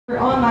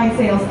Online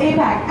sales APAC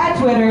at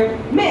Twitter,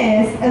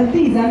 Miss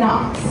Aliza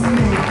Knox.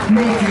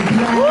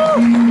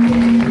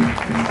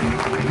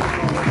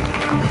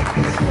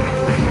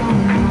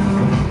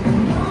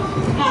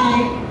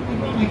 Hi, I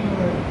brought my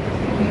card.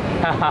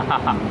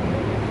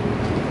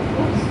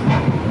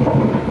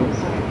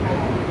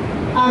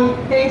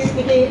 Thanks,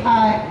 Nikki.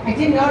 I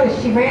did notice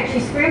she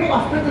scrambled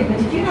off quickly, but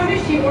did you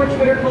notice she wore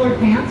Twitter colored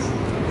pants? I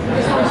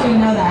just want you to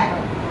know that.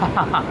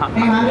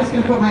 Anyway, I'm just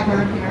going to put my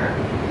bird here.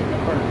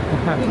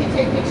 You can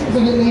take pictures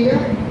of it later,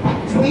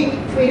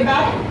 tweet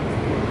about it.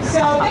 So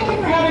thank you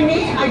for having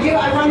me.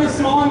 I run the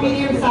small and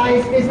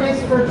medium-sized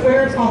business for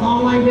Twitter. It's called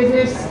Online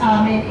Business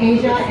in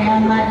Asia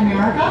and Latin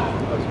America.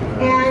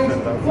 And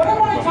what I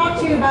want to talk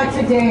to you about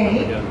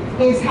today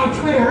is how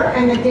Twitter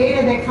and the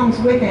data that comes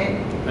with it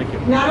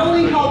not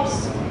only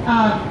helps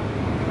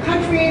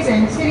countries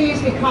and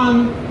cities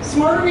become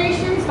smarter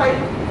nations, but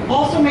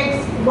also makes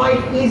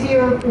life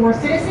easier for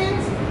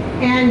citizens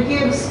and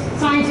gives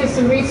scientists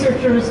and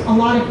researchers a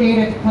lot of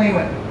data to play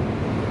with.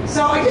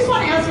 So I just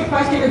want to ask a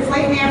question. It's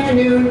late in the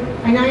afternoon.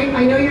 I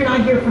know you're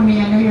not here for me.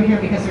 I know you're here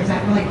because there's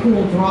that really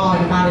cool draw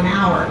in about an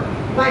hour.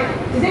 But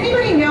does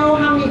anybody know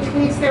how many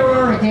tweets there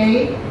are a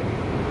day?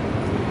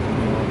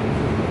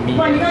 Come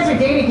on, you guys are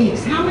data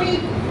geeks. How many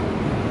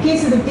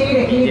pieces of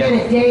data can you get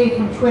a day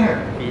from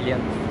Twitter? Billion.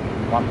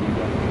 1 billion.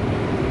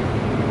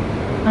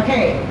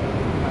 Okay.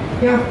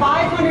 There are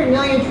 500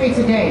 million tweets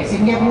a day, so you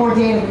can get more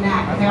data than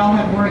that, but they all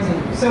have words in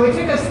them. So it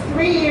took us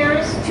 3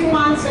 years, 2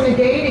 months, and a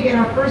day to get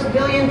our first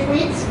billion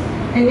tweets,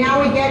 and now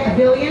we get a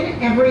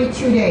billion every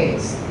 2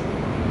 days.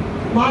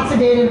 Lots of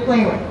data to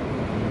play with.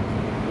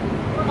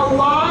 A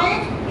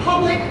live,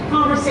 public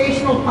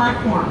conversational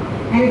platform,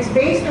 and it's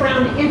based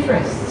around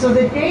interests. So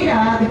the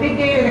data, the big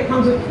data that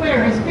comes with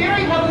Twitter, is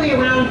very heavily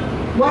around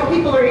what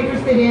people are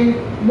interested in,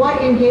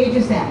 what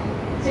engages them.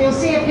 So you'll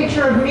see a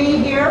picture of me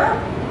here.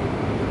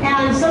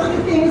 And some of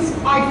the things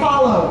I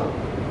follow: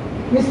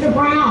 Mr.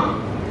 Brown,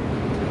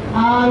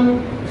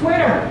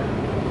 Twitter.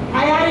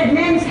 I added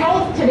Men's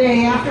Health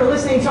today after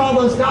listening to all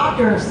those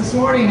doctors this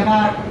morning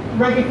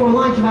right before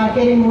lunch about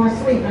getting more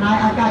sleep. And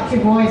I've got 2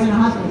 boys and a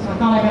husband, so I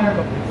thought I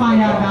better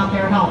find out about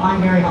their health.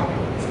 I'm very healthy.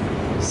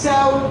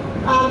 So,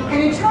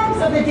 and in terms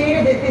of the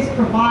data that this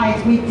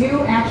provides, we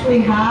do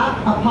actually have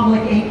a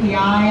public API.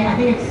 I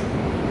think it's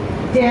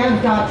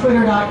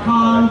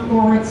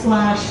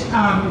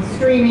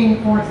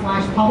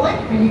dev.twitter.com/streaming/public,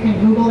 and you can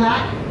Google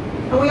that.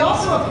 And we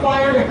also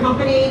acquired a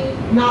company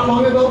not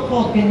long ago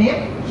called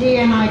GNIP,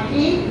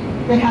 G-N-I-P,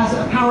 that has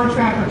a power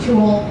tracker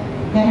tool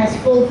that has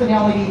full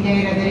fidelity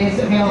data that is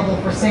available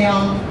for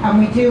sale. And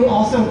we do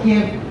also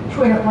give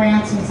Twitter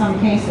grants in some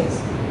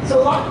cases. So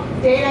a lot of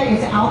data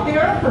is out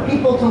there for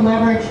people to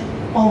leverage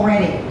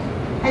already.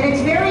 And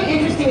it's very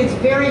interesting, it's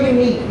very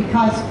unique,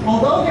 because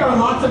although there are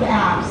lots of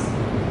apps,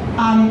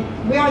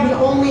 we are the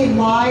only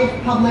live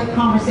public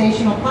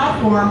conversational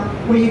platform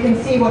where you can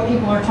see what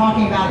people are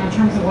talking about in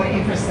terms of what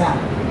interests them.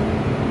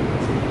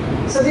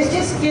 So this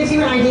just gives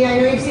you an idea. I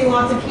know you've seen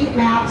lots of heat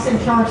maps and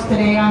charts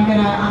today. I'm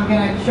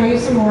gonna show you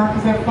some more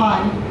because they're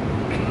fun.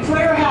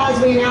 Twitter has,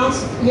 we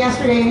announced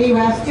yesterday in the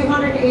US,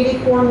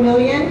 284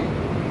 million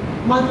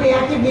monthly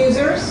active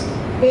users,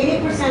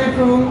 80% of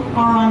whom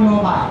are on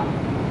mobile.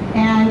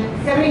 And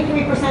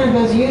 73% of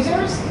those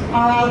users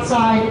are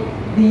outside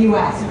the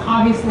US, and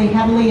obviously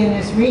heavily in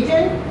this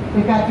region.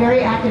 We've got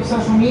very active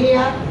social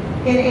media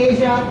in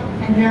Asia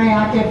and very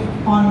active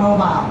on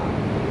mobile.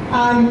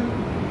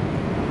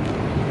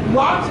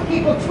 Lots of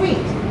people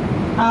tweet.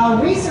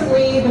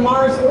 Recently, the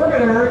Mars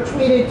orbiter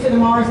tweeted to the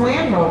Mars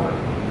land rover.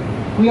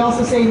 We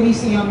also say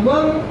Lisa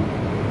Young-Lung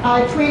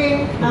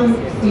tweeting,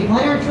 Steve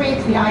Leonard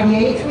tweets, the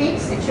IDA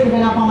tweets. It should have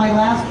been up on my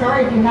last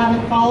chart. If you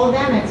haven't followed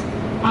them, it's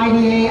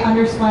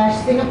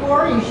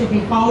IDA_Singapore. You should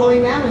be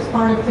following them as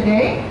part of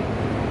today.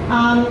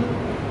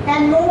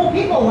 And normal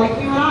people like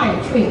you and I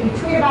tweet. We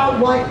tweet about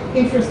what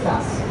interests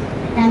us.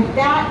 And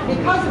that,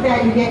 because of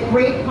that, you get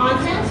great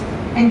content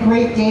and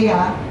great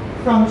data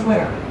from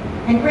Twitter.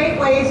 And great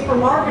ways for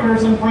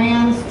marketers and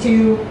brands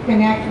to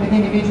connect with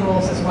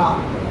individuals as well.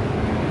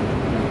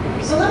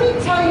 So let me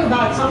tell you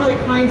about some of the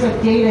kinds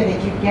of data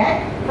that you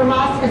get from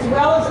us, as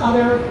well as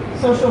other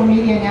social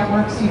media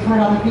networks. You've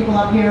heard other people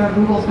up here,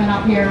 Google's been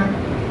up here.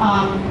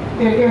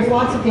 There's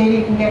lots of data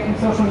you can get from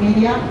social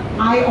media.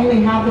 I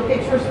only have the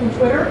pictures from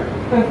Twitter,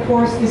 but of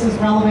course this is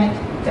relevant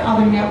to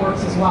other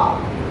networks as well.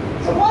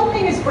 So one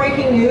thing is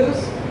breaking news.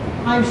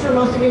 I'm sure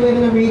most of you live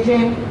in the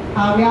region.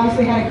 We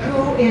obviously had a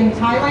coup in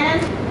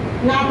Thailand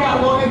not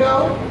that long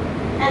ago.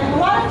 And a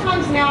lot of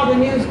times now the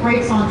news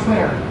breaks on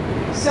Twitter.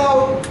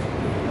 So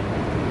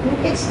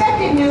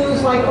expected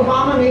news like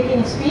Obama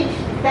making a speech,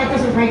 that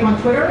doesn't break on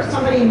Twitter.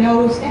 Somebody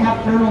knows to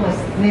have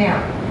journalists there.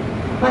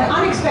 But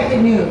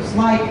unexpected news,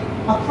 like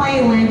a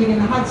plane landing in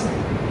the Hudson,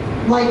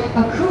 like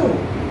a coup,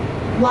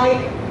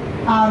 like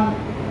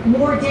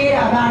more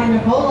data about an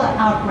Ebola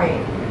outbreak,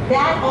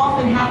 that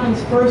often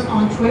happens first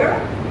on Twitter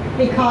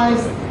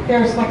because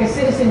there's like a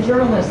citizen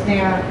journalist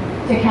there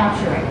to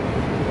capture it.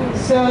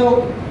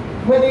 So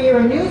whether you're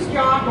a news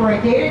jock or a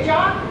data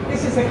jock,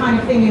 this is the kind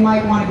of thing you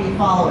might want to be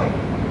following.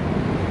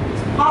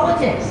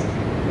 Politics.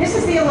 This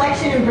is the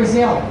election in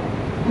Brazil.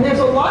 And there's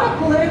a lot of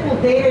political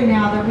data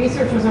now that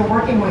researchers are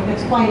working with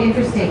that's quite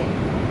interesting.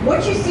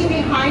 What you see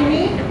behind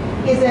me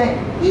is a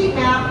heat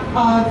map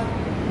of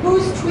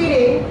who's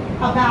tweeting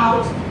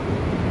about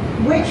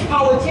which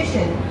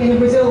politician in the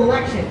Brazil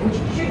election, which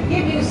should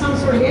give you some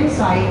sort of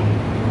insight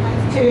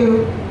as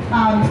to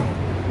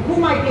who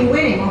might be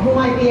winning or who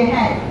might be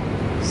ahead.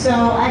 So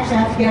actually I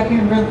have to get up here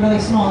and really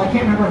small. I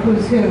can't remember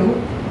who's who.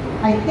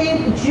 I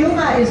think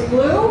Juma is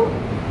blue,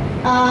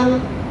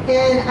 and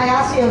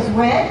Ayasio's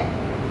red.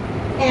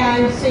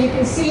 And so you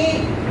can see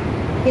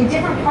in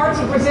different parts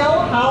of Brazil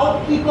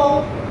how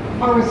people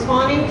are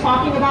responding,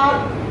 talking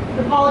about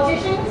the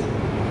politicians.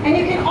 And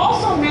you can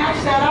also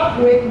match that up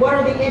with what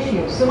are the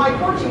issues. So my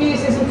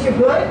Portuguese isn't too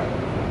good,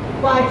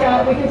 but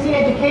we can see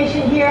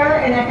education here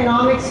and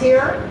economics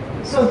here.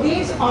 So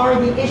these are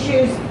the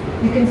issues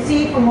you can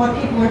see from what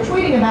people are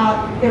tweeting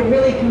about that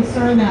really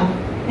concern them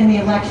in the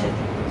election.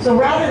 So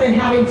rather than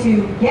having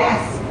to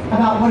guess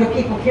about what do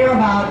people care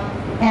about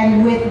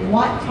and with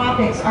what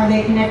topics are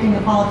they connecting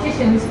the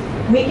politicians,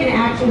 we can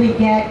actually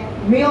get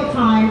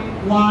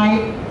real-time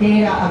live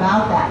data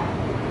about that.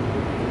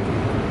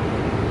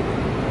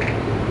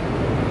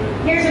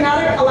 Here's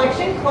another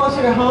election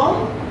closer to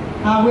home.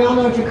 We all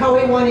know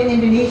Jokowi won in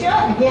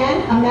Indonesia.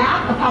 Again, a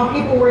map of how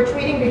people were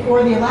tweeting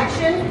before the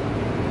election.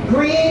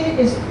 Green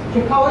is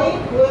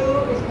Jokowi, blue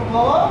is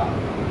Prabowo.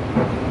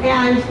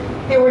 And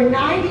there were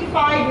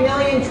 95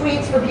 million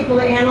tweets for people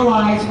to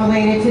analyze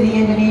related to the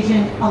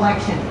Indonesian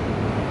election.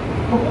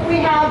 But what we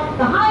have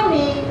behind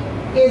me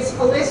is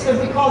a list of,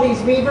 we call these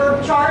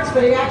reverb charts,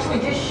 but it actually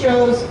just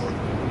shows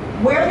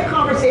where the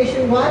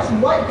conversation was,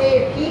 what day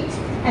it peaked,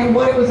 and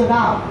what it was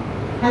about.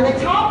 And the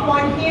top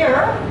one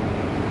here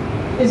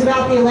is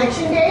about the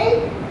election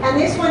day, and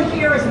this one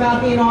here is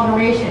about the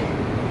inauguration,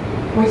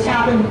 which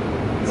happened,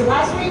 is it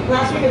last week?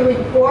 Last week or the week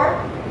before?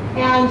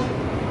 And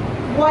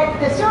what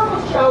the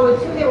circles show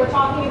is who they were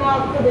talking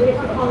about for the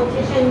different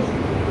politicians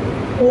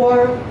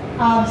or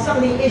some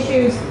of the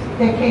issues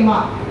that came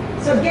up.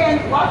 So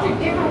again, lots of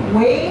different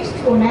ways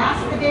to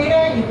amass the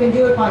data. You can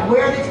do it by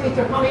where the tweets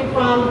are coming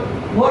from,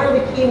 what are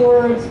the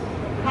keywords,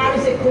 how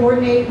does it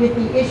coordinate with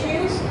the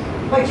issues,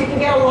 but you can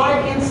get a lot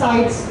of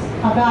insights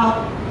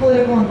about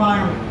political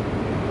environment.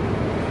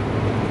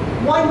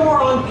 One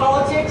more on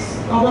politics,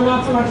 although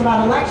not so much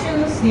about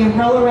elections, the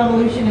umbrella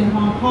revolution in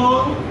Hong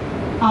Kong,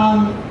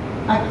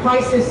 a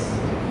crisis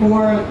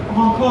for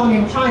Hong Kong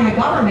and China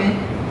government,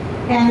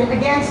 and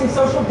again, some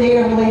social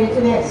data related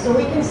to this. So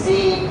we can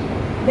see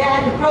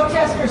that the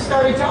protesters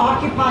started to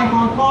occupy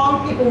Hong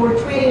Kong. People were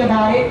tweeting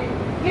about it.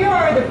 Here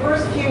are the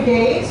first few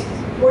days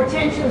where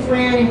tensions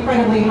ran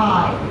incredibly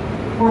high,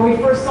 where we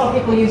first saw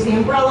people use the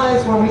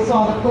umbrellas, where we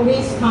saw the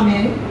police come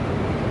in,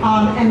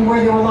 and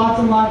where there were lots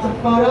and lots of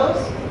photos,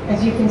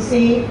 as you can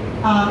see,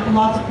 and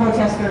lots of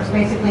protesters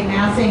basically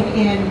massing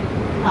in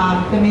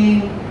the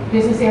main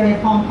business area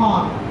of Hong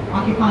Kong,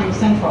 occupying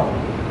Central.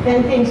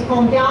 Then things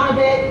calmed down a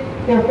bit.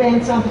 There have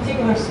been some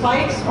particular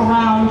spikes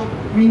around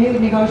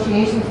renewed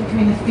negotiations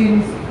between the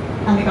students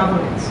and the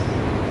governments.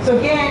 So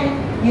again,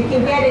 you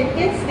can get an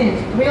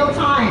instant,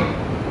 real-time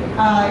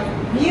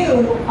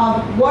view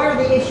of what are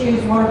the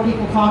issues, what are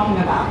people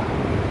talking about.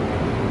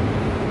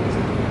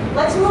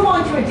 Let's move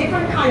on to a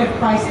different kind of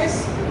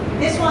crisis.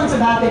 This one's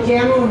about the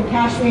Jammu and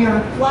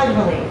Kashmir flood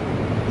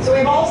relief. So we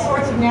have all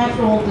sorts of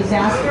natural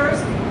disasters,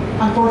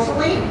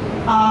 unfortunately,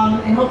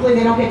 and hopefully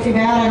they don't get too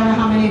bad. I don't know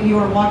how many of you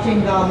are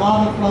watching the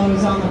lava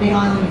flows on the big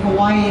island of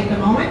Hawaii at the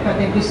moment, but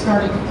they've just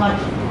started to touch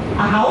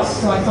a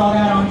house, so I saw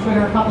that on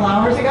Twitter a couple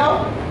hours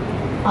ago.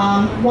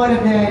 One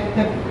of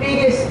the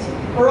biggest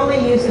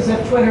early uses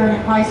of Twitter in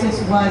a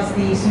crisis was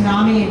the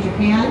tsunami in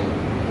Japan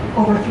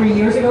over 3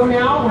 years ago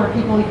now, where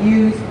people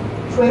used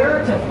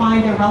Twitter to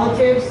find their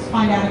relatives,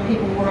 find out if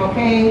people were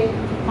okay,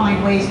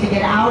 find ways to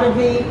get out of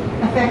the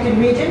affected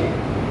region.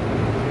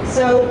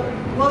 So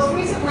most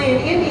recently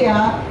in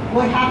India,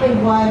 what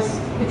happened was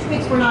the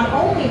tweets were not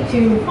only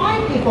to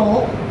find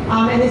people,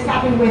 and this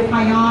happened with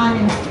Haiyan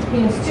and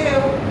Philippines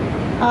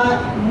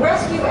too,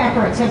 rescue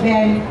efforts have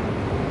been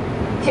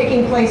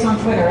taking place on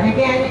Twitter. And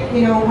again,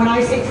 you know, when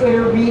I say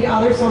Twitter, read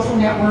other social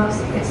networks.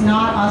 It's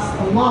not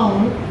us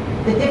alone.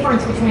 The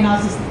difference between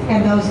us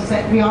and those is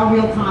that we are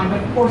real time,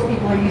 but of course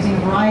people are using a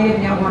variety of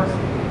networks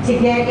to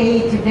get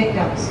aid to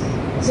victims.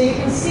 So you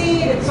can see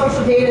that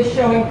social data is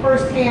showing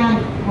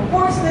firsthand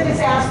reports of the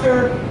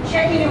disaster,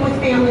 checking in with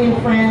family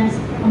and friends,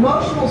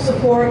 emotional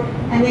support,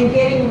 and then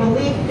getting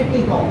relief to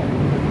people.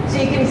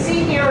 So you can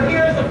see here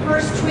are the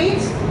first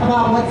tweets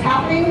about what's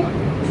happening.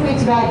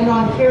 Tweets about, you know,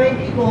 I'm carrying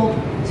people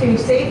to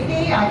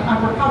safety,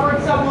 I've recovered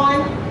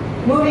someone.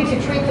 Moving to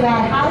tweets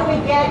about how do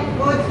we get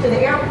goods to the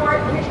airport,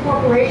 which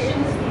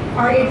corporations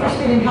are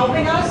interested in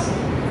helping us.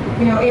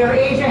 You know,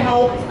 AirAsia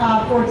helped,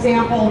 for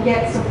example,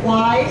 get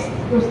supplies.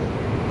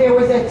 There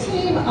was a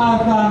team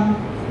of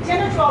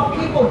 10 or 12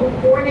 people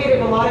who coordinated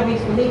a lot of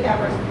these relief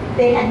efforts.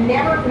 They had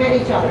never met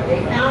each other.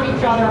 They found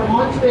each other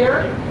on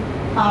Twitter,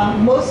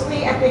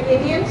 mostly ethnic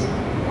Indians,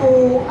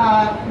 who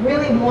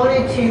really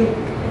wanted to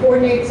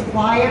coordinate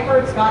supply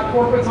efforts, got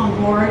corporates on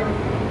board.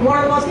 One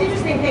of the most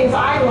interesting things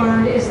I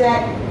learned is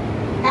that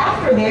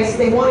after this,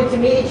 they wanted to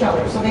meet each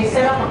other, so they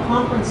set up a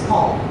conference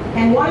call.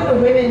 And one of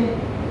the women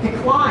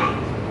declined.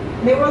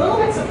 And they were a little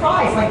bit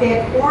surprised, like they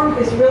had formed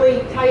this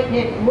really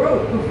tight-knit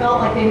group who felt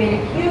like they made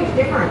a huge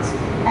difference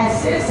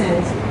as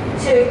citizens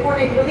to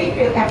coordinate relief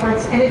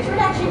efforts, and it turned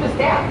out she was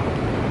deaf.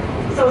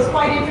 So it was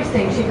quite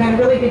interesting. She'd been a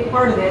really big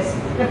part of this.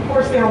 And of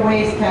course, there are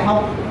ways to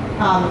help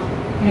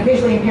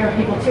visually impaired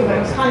people too, but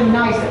it was kind of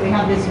nice that we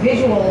have this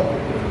visual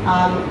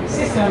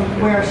system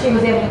where she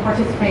was able to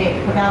participate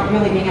without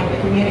really being able to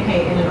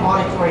communicate in an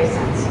auditory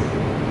sense.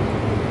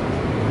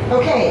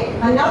 Okay,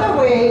 another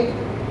way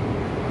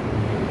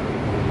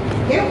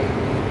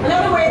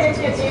that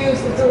gets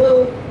used that's a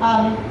little,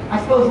 I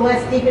suppose,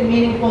 less deep and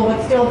meaningful,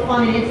 but still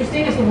fun and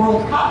interesting is the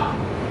World Cup.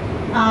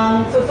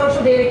 So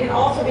social data can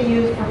also be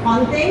used for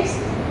fun things.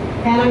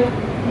 And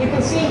you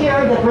can see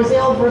here the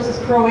Brazil versus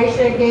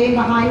Croatia game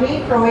behind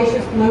me.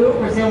 Croatia's blue,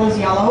 Brazil is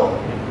yellow.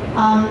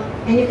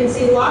 And you can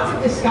see lots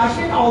of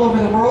discussion all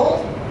over the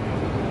world.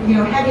 You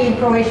know, heavy in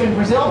Croatia and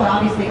Brazil, but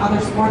obviously other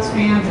sports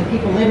fans and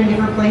people live in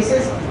different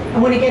places.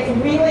 And when it gets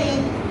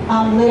really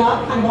lit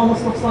up, kind of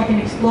almost looks like an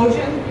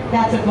explosion,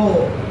 that's a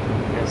goal.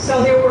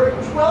 So there were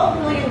 12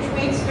 million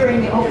tweets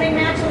during the opening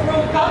match of the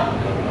World Cup,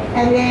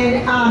 and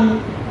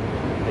then,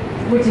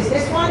 which is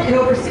this one, and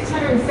over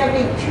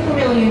 672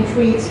 million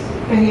tweets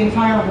for the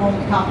entire World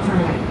Cup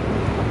tournament,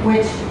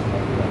 which,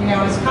 you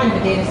know, is kind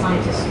of a data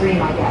scientist's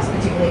dream, I guess,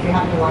 particularly if you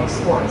happen to like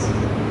sports.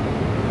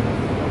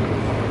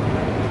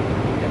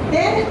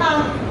 Then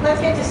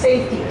let's get to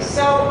safety.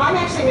 So I'm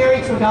actually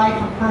married to a guy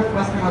from Perth,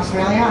 Western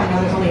Australia. I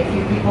know there's only a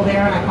few people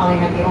there, and I probably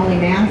met the only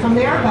man from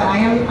there, but I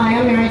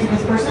am married to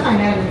this person. I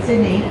met him in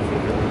Sydney.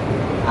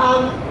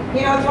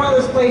 You know, it's one of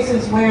those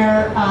places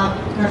where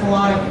there's a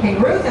lot of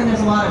kangaroos and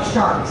there's a lot of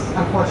sharks,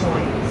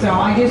 unfortunately. So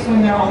I do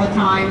swim there all the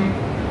time.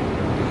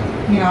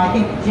 You know, I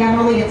think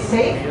generally it's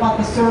safe, but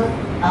the surf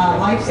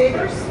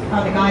lifesavers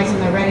are the guys in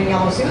the red and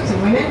yellow suits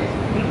and women.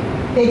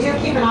 They do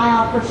keep an eye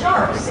out for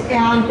sharks,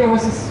 and there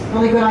was this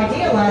really good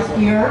idea last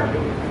year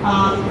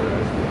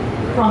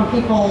from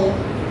people,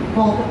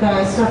 both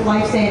the surf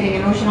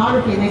lifesaving and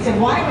oceanography, and they said,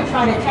 why don't we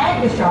try to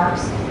tag the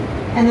sharks,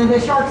 and then the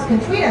sharks can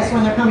tweet us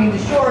when they're coming to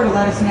shore to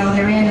let us know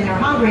they're in and they're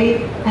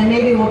hungry, and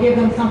maybe we'll give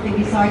them something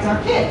besides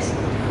our kids,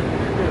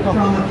 throw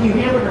them a few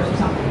hamburgers or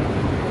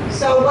something.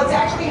 So what's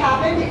actually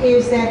happened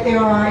is that there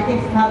are, I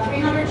think, about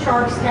 300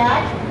 sharks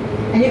tagged,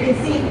 and you can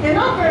see they're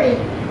not very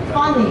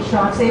fun, these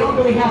sharks. They don't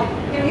really have,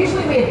 you know,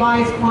 usually we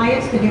advise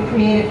clients to do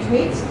creative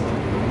tweets.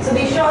 So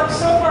these sharks,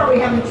 so far we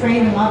haven't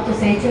trained them up to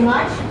say too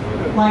much.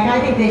 Like, I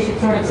think they should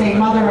sort of say,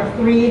 mother of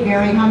three,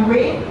 very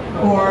hungry,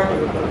 or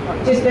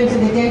just been to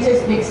the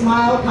dentist, big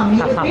smile, come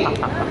meet with me.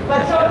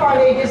 But so far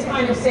they just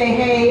kind of say,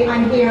 hey,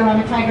 I'm here, I'm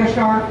a tiger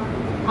shark,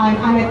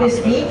 I'm at this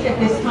beach at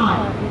this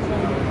time.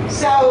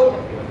 So,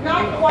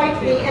 not quite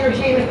the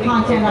entertainment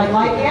content I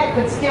like yet,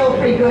 but still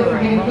pretty good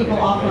for getting people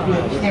off the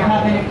beach. There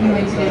have been a few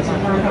incidents on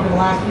Earth over the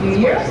last few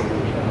years.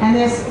 And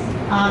this,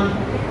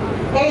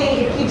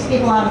 A, it keeps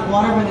people out of the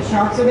water when the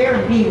sharks are there,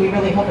 and B, we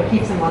really hope it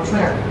keeps them on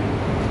Twitter.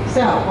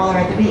 So, while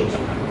they're at the beach.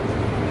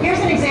 Here's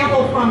an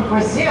example from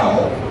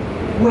Brazil,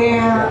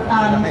 where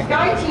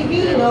Sky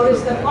TV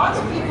noticed that lots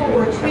of people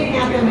were tweeting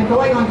at them and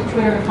going onto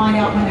Twitter to find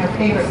out when their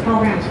favorite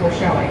programs were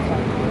showing.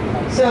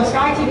 So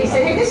Sky TV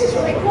said, hey, this is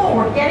really cool.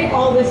 We're getting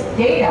all this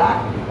data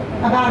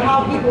about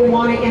how people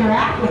want to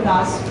interact with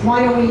us.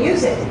 Why don't we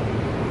use it?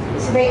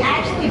 So they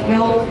actually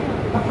built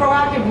a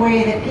proactive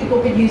way that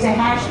people could use a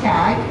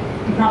hashtag.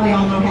 You probably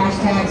all know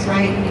hashtags,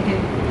 right? You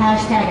can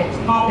hashtag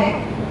a topic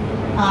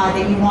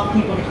that you want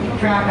people to keep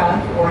track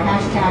of, or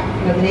hashtag,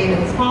 you know, the name of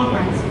this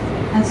conference.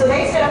 And so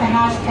they set up a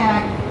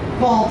hashtag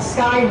called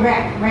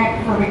SkyRec,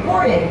 rec for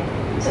recording,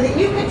 so that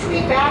you could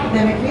tweet back at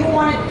them if you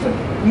wanted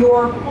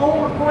your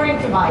home recording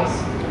device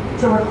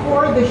to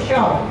record the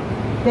show.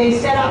 They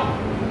set up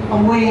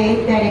a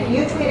way that if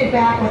you tweeted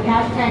back with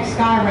hashtag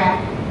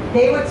SkyRec,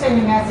 they would send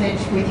a message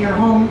with your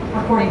home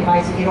recording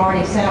device that you'd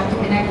already set up to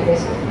connect to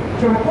this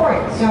to record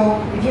it. So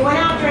if you went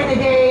out during the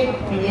day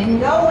and you didn't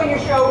know when your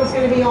show was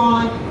going to be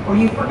on, or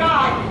you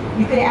forgot,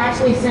 you could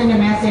actually send a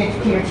message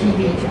to your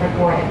TV to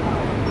record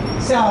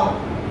it. So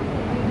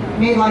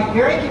made life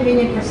very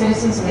convenient for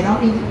citizens so they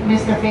don't need to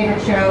miss their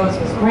favorite shows.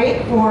 It was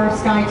great for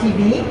Sky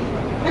TV,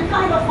 and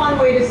kind of a fun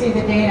way to see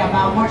the data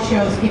about what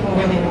shows people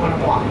really want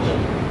to watch.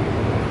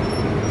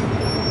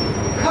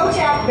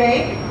 Kotak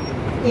Bank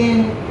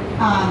in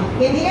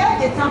India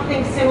did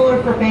something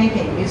similar for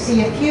banking. You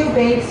see a few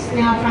banks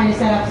now trying to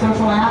set up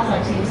social apps.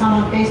 I've seen some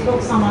on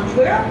Facebook, some on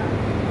Twitter.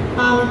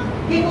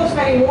 People are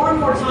spending more and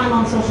more time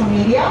on social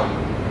media,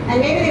 and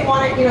maybe they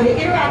want to, you know,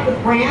 they interact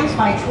with brands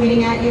by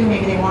tweeting at you.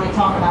 Maybe they want to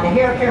talk about a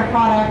hair care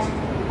product.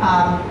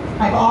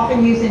 I've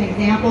often used an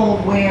example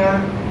where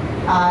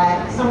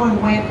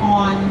someone went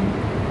on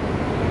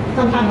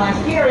sometime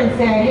last year and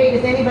said, hey,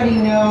 does anybody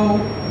know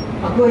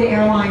a good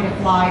airline to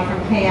fly from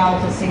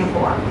KL to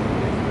Singapore?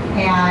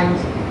 And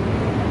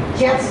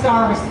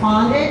Jetstar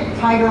responded.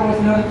 Tiger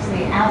was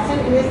noticeably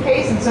absent in this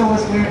case, and so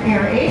was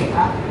Air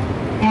Asia.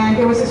 And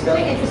there was this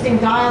really interesting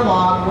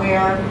dialogue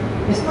where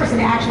this person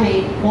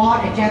actually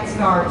bought a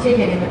Jetstar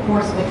ticket in the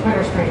course of the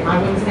Twitter stream.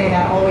 I wouldn't say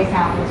that always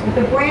happens, but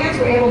the brands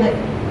were able to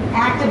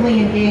actively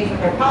engage with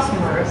their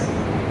customers,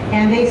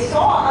 and they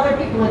saw other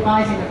people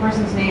advising. The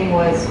person's name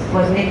was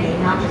Mickey,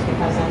 not just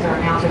because that's our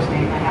announcer's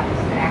name. That happens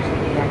to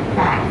actually be that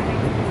fact.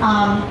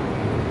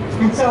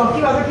 And so a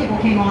few other people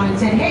came on and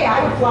said, hey,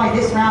 I would fly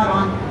this route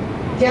on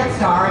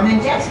Jetstar. And then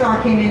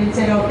Jetstar came in and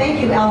said, oh,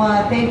 thank you,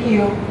 Ella, thank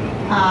you,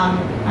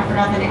 I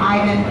forgot the name,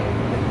 Ivan.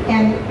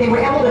 And they were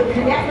able to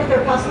connect with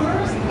their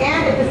customers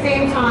and at the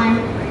same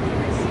time,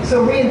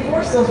 so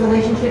reinforce those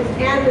relationships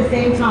and at the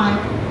same time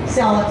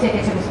sell a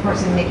ticket to this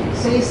person, Mickey.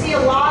 So you see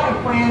a lot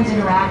of brands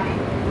interacting.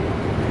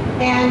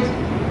 And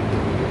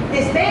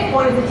this bank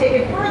wanted to take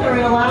it further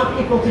and allow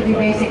people to do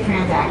basic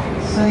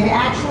transactions. So they've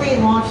actually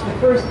launched the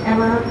first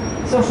ever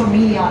social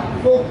media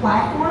full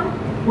platform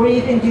where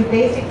you can do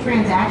basic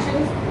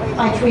transactions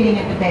by tweeting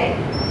at the bank.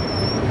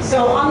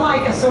 So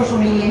unlike a social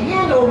media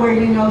handle where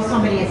you know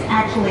somebody is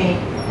actually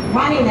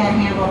running that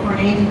handle for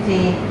an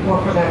agency or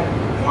for the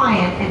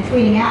client and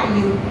tweeting at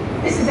you,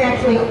 this is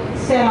actually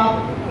set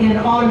up in an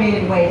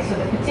automated way so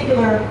that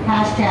particular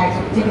hashtags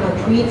or particular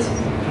tweets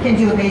can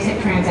do a basic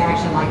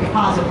transaction like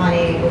deposit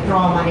money,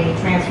 withdraw money,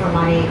 transfer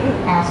money,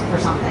 ask for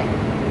something.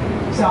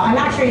 So I'm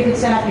not sure you could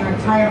set up your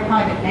entire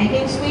private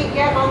banking suite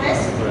yet on this,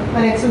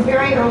 but it's a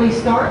very early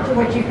start to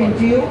what you can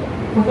do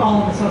with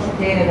all of the social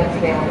data that's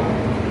available.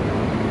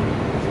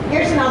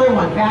 Here's another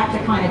one, back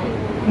to kind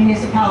of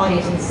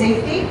municipalities and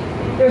safety.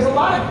 There's a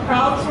lot of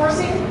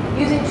crowdsourcing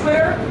using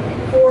Twitter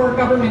for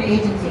government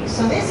agencies.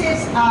 So this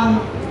is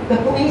the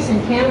police in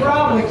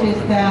Canberra, which is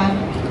the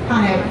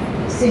kind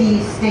of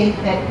city-state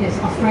that is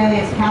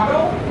Australia's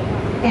capital.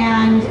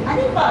 And I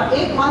think about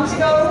 8 months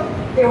ago,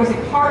 there was a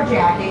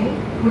carjacking,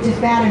 which is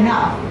bad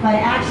enough, but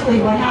actually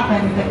what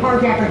happened, the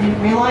carjacker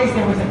didn't realize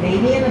there was a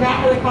baby in the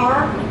back of the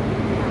car.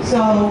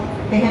 So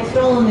they had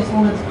stolen this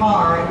woman's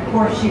car, and of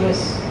course she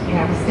was,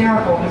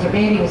 hysterical because her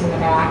baby was in the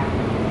back.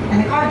 And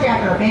the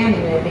carjacker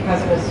abandoned it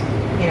because it was,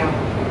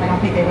 I don't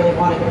think they really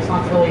wanted the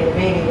responsibility of the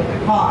baby with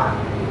the car.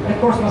 But of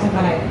course wasn't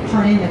going to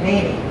turn in the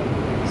baby.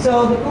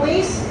 So the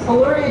police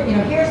alerted,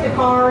 here's the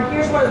car,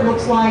 here's what it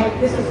looks like,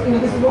 this is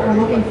what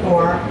we're looking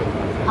for.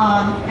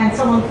 And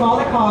someone saw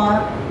the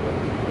car,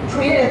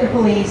 tweeted at the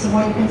police, and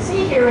what you can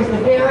see here is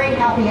the very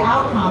happy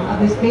outcome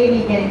of this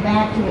baby getting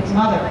back to its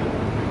mother.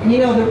 And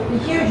the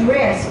huge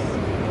risk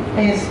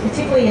is,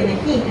 particularly in the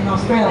heat in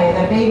Australia,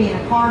 that a baby in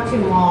a car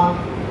too long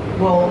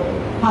will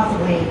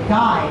possibly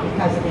die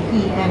because of the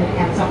heat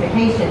and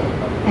suffocation.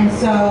 And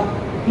so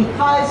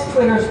because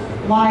Twitter's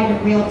live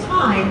in real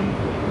time,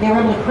 they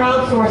were able to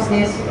crowdsource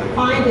this,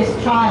 find this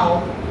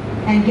child,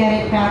 and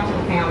get it back to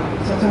the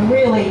family. So it's a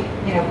really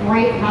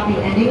great happy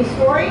ending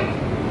story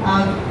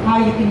of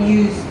how you can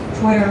use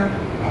Twitter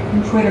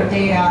and Twitter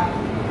data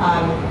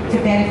to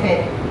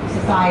benefit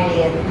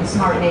society and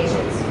smart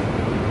nations.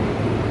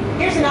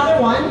 Here's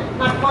another one,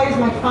 not quite as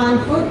much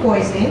fun, food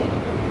poisoning.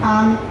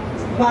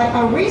 But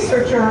a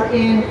researcher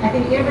in, I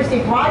think,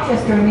 University of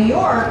Rochester in New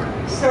York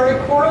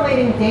started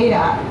correlating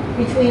data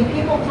between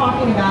people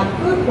talking about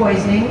food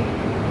poisoning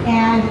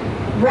and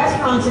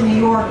restaurants in New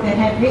York that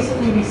had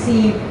recently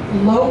received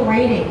low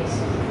ratings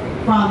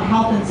from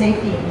health and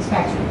safety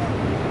inspections.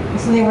 And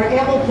so they were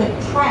able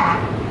to track,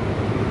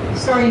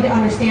 starting to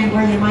understand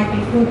where there might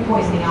be food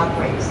poisoning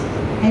outbreaks.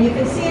 And you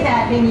can see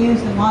that being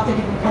used in lots of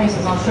different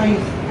places. I'll show you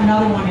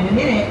another one in a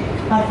minute,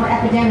 but for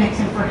epidemics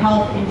and for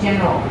health in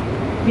general.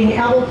 Being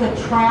able to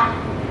track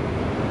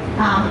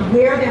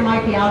where there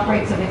might be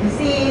outbreaks of a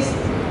disease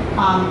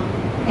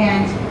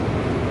and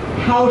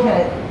how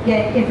to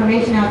get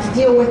information out to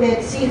deal with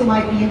it, see who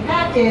might be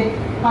impacted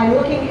by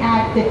looking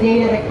at the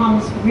data that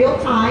comes real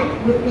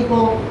time with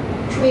people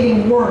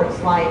tweeting words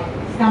like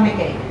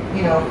stomachache,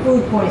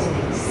 food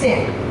poisoning,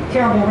 sick,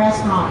 terrible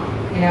restaurant,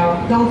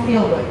 don't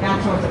feel good,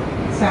 that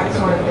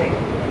sort of thing.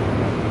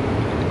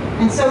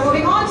 And so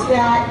moving on to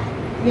that,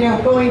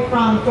 going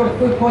from sort of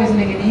food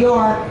poisoning in New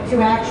York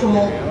to actual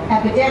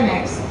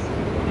epidemics,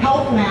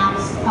 health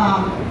maps,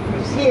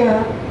 which is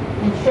here,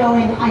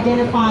 and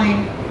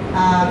identifying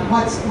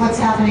what's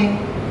happening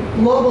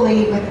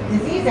globally with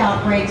disease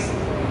outbreaks,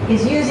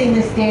 is using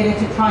this data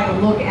to try to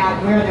look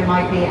at where there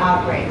might be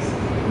outbreaks.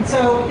 And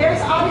so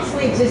there's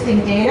obviously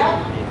existing data,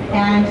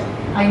 and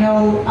I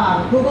know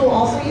Google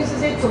also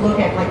uses it to look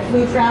at like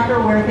flu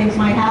tracker, where things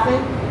might happen.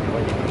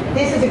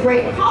 This is a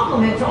great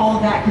complement to all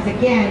of that because,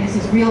 again, this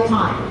is real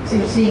time. So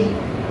you're seeing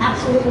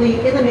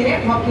absolutely in the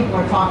minute what people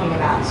are talking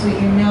about. So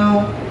you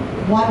know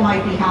what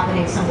might be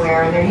happening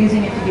somewhere, and they're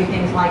using it to do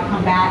things like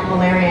combat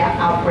malaria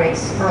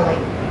outbreaks early.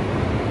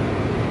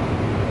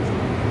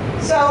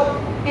 So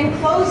in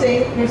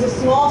closing, there's a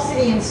small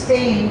city in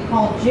Spain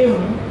called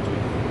June,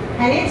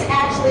 and it's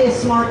actually a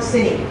smart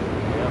city.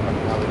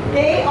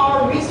 They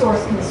are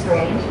resource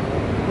constrained,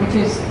 which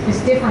is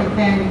different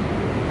than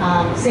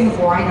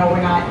Singapore. I know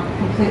we're not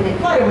completely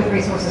flooded with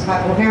resources,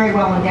 but we're very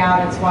well endowed.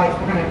 That's why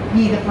we're going to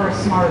be the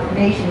first smart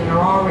nation and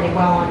are already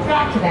well on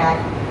track to that.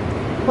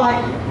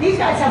 But these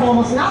guys have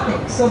almost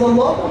nothing. So the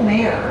local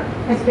mayor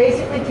has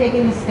basically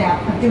taken the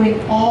step of doing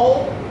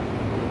all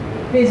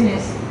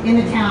business in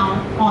the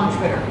town on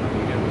Twitter.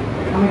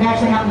 And we've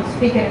actually happened to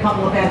speak at a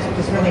couple events, which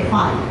is really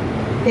fun.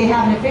 They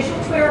have an official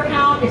Twitter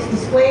account. It's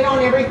displayed on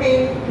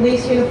everything,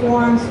 police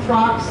uniforms,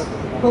 trucks,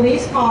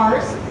 police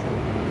cars.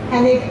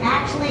 And they've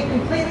actually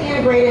completely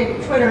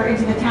integrated Twitter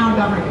into the town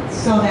governance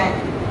so that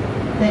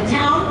the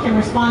town can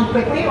respond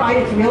quickly, right?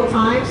 It's real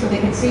time, so they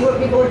can see what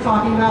people are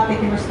talking about. They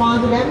can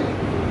respond to them.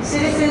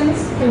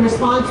 Citizens can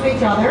respond to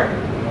each other,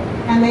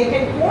 and they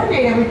can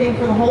coordinate everything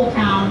for the whole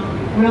town,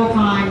 real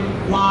time,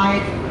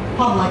 live,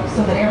 public,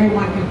 so that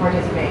everyone can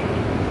participate.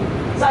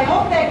 So I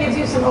hope that gives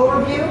you some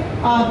overview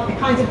of the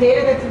kinds of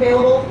data that's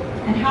available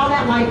and how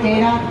that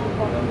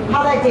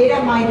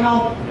data might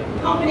help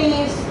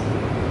companies,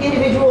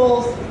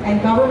 individuals, and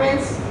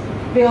governments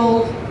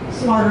build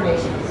smarter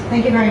nations.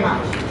 Thank you very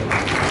much.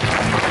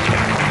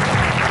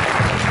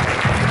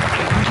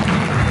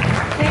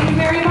 Thank you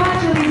very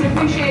much, Aliza.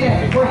 Appreciate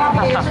it. We're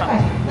happy to answer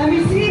questions. Let me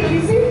see.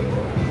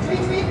 Tweet,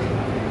 tweet.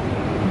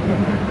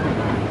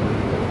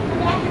 Come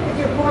back here with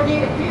your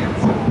coordinated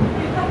pants.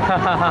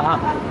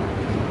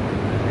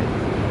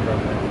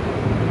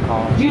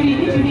 Do you need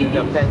me? I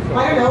don't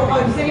know.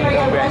 Does anybody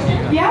have a question?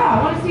 Yeah,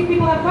 I want to see if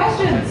people have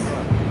questions.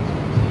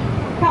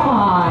 Come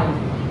on.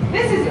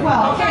 This is,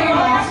 well, Okay, your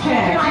last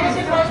can I chance. ask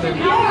a question?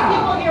 How many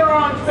people here are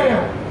on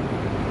Twitter?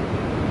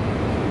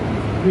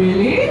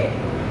 Really?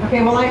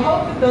 Okay, well, I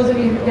hope that those of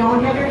you who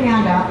don't have your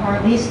hand up are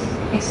at least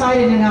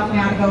excited enough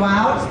now to go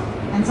out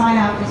and sign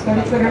up. Just go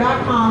to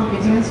twitter.com,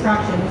 gives you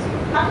instructions.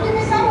 How can you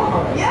miss out on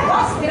all this? Yeah.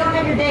 Plus, we don't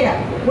have your data,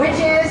 which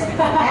is,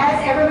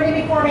 as everybody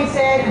before me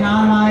said,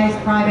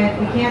 anonymized, private.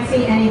 We can't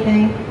see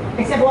anything,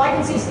 except, well, I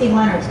can see Steve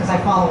Leonard's because I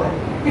follow him.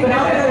 But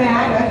other than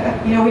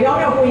that, you know, we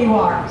don't know who you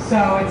are.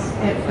 So it's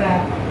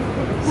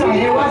sorry,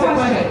 there was a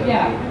question.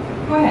 Yeah.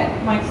 Go ahead.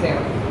 Mike's there.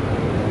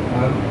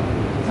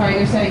 Sorry,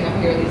 they're setting up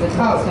here. These are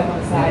stuff on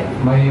the side.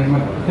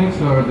 Thanks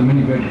for the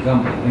mini grid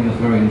example. I think that's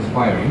very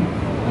inspiring.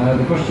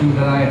 The question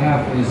that I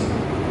have is,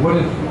 what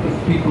if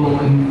people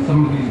in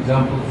some of these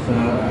examples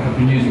have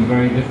been using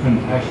very different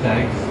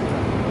hashtags?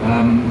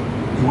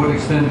 To what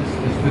extent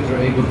is Twitter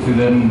able to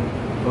then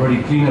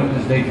already clean up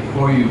this data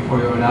for you for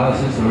your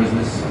analysis, or is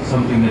this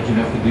something that you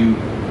have to do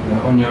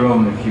on your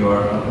own if you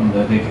are on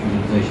the data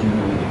visualization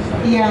analytics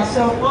side? Yeah,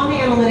 so on the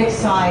analytics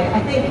side,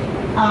 I think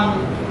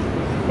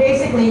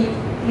basically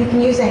you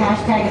can use a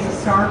hashtag as a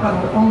start, but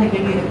it will only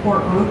give you the core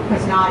group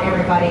because not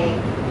everybody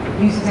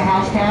uses a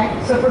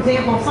hashtag. So for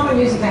example, if someone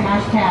uses a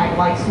hashtag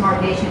like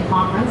Smart Nation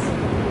Conference,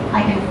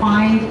 I can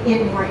find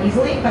it more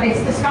easily, but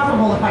it's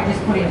discoverable if I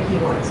just put in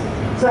keywords.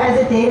 So as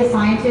a data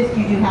scientist,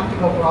 you do have to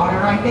go broader,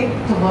 I think,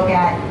 to look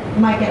at,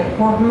 you might get a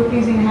core group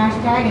using the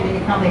hashtag, and then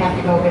you probably have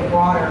to go a bit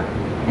broader.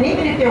 And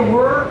even if there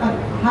were a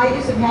high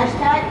use of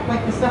hashtag,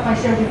 like the stuff I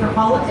showed you for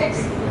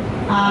politics,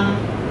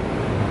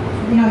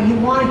 you know, you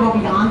want to go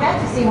beyond that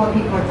to see what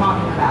people are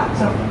talking about.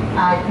 So,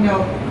 you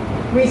know,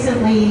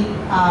 recently,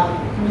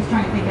 I'm just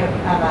trying to think of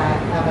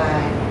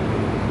a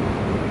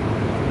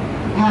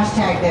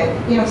hashtag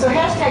that, you know, so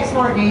hashtag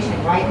Smart Nation,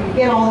 right? You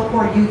get all the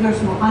core users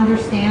who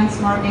understand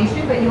Smart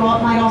Nation, but you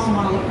might also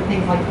want to look for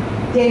things like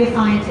data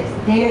scientists,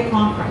 data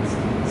conference,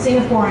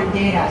 Singapore and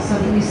data, so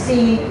that you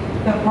see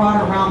the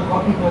broader realm of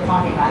what people are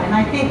talking about. And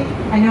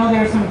I know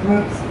there are some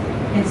groups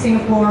in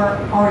Singapore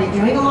already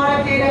doing a lot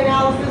of data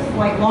analysis,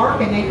 like LARC,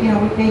 and they, you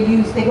know,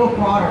 they go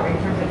broader in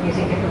terms of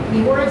using different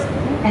keywords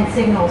and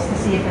signals to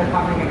see if they're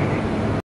covering everything.